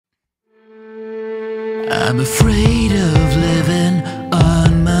I'm afraid of living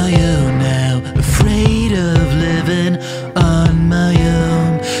on my own now. Afraid of living on my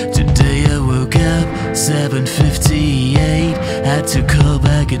own. Today I woke up 7:58. Had to call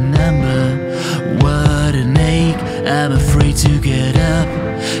back a number. What an ache. I'm afraid to get up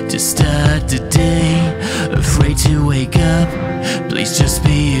to start the day. Afraid to wake up. Please just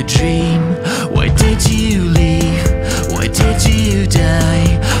be a dream. Why did you leave? Why did you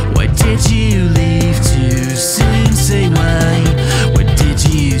die? Why did you leave too soon? Say why? What did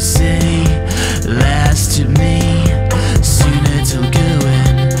you say last to me? Soon it's all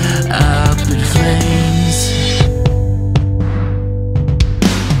going up in flames.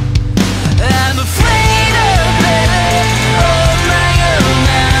 I'm afraid of living on my own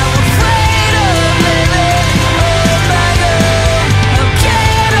now. Afraid of living on my own. How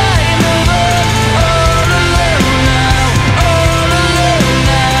can I move on all alone now? All alone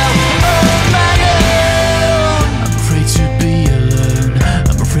now, on my own. I'm afraid to be alone.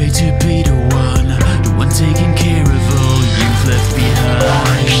 I'm afraid to be the one taking care of all you've left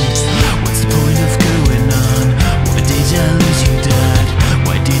behind. What's the point of going on? Why did I lose you, Dad?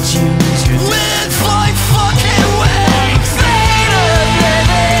 Why did you lose your dad? Live like fucking way. Afraid of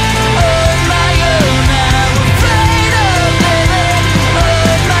living on my own now. Afraid of living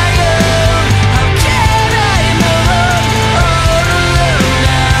on my own. How can I move on all alone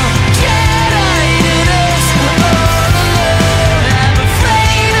now? Can I do this all alone? I'm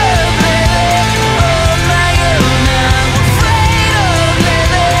afraid of living on my own now. Afraid of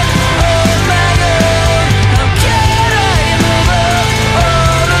living on my own. How can I move on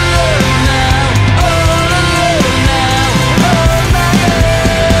all alone now? All alone now, on my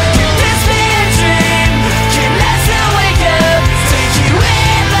own. Can this be a dream? Can I still wake up? Take you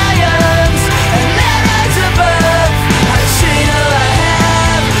in my arms and then rise above. I trade all I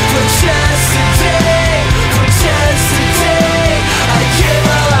have for just a day. For just a day, I give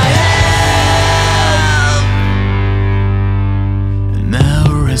all I have. An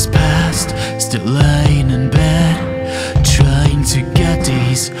hour has passed, still lying in bed, trying to get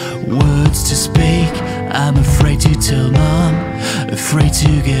these words to speak. I'm afraid to tell Mom, afraid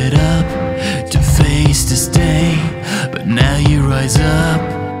to get up to face this day. But now you rise up